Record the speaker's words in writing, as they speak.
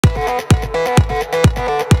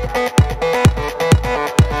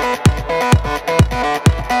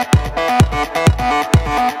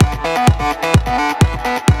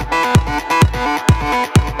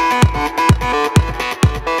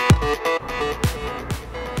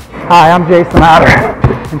Hi, I'm Jason Otter,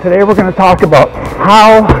 and today we're going to talk about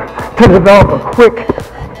how to develop a quick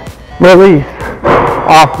release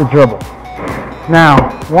off the dribble.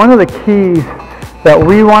 Now, one of the keys that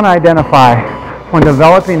we want to identify when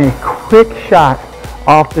developing a quick shot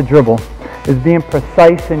off the dribble is being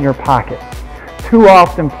precise in your pocket. Too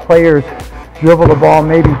often players dribble the ball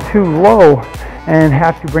maybe too low and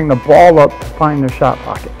have to bring the ball up to find their shot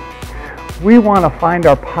pocket. We want to find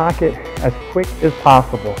our pocket as quick as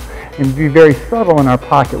possible and be very subtle in our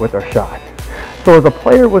pocket with our shot. So as a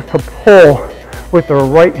player was to pull with their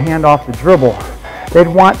right hand off the dribble, they'd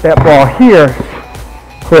want that ball here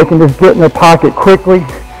so they can just get in their pocket quickly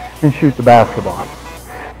and shoot the basketball.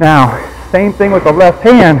 Now, same thing with the left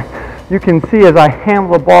hand. You can see as I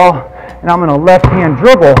handle the ball and I'm in a left hand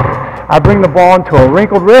dribble, I bring the ball into a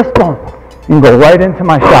wrinkled wrist, boom, and go right into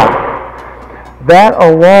my shot. That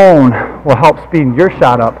alone will help speed your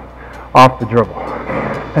shot up off the dribble.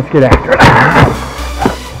 Let's get after it.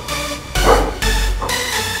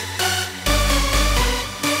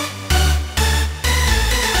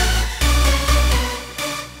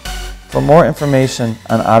 For more information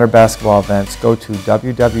on Otter basketball events, go to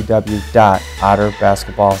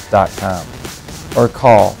www.otterbasketball.com or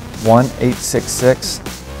call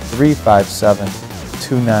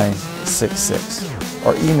 1-866-357-2966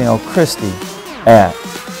 or email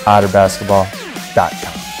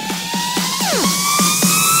Christy@otterbasketball.com.